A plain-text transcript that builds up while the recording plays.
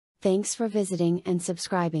Thanks for visiting and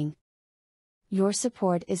subscribing. Your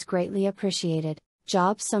support is greatly appreciated.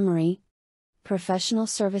 Job Summary: Professional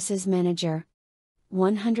Services Manager.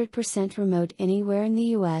 100% remote anywhere in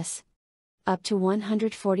the U.S. Up to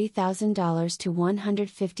 $140,000 to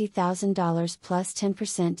 $150,000 plus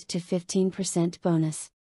 10% to 15% bonus.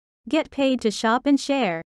 Get paid to shop and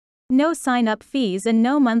share. No sign-up fees and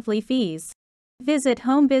no monthly fees. Visit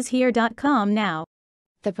homebizhere.com now.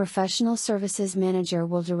 The Professional Services Manager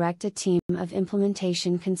will direct a team of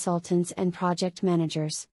implementation consultants and project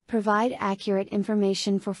managers, provide accurate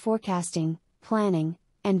information for forecasting, planning,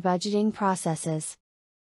 and budgeting processes.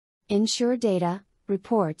 Ensure data,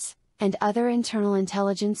 reports, and other internal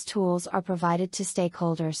intelligence tools are provided to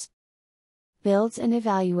stakeholders. Builds and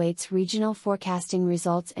evaluates regional forecasting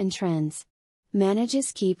results and trends.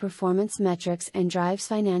 Manages key performance metrics and drives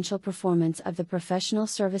financial performance of the professional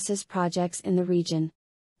services projects in the region.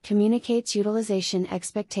 Communicates utilization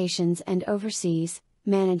expectations and oversees,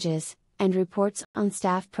 manages, and reports on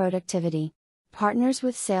staff productivity. Partners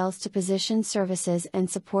with sales to position services and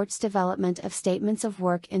supports development of statements of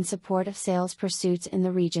work in support of sales pursuits in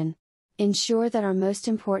the region. Ensure that our most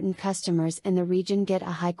important customers in the region get a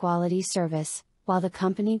high-quality service, while the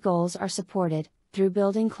company goals are supported, through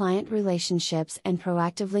building client relationships and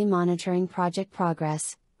proactively monitoring project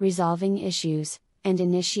progress, resolving issues, and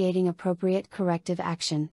initiating appropriate corrective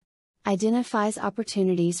action. Identifies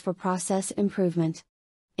opportunities for process improvement.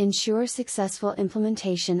 Ensures successful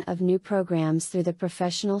implementation of new programs through the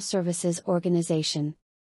professional services organization.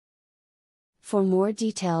 For more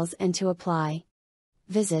details and to apply,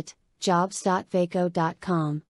 visit jobs.vaco.com.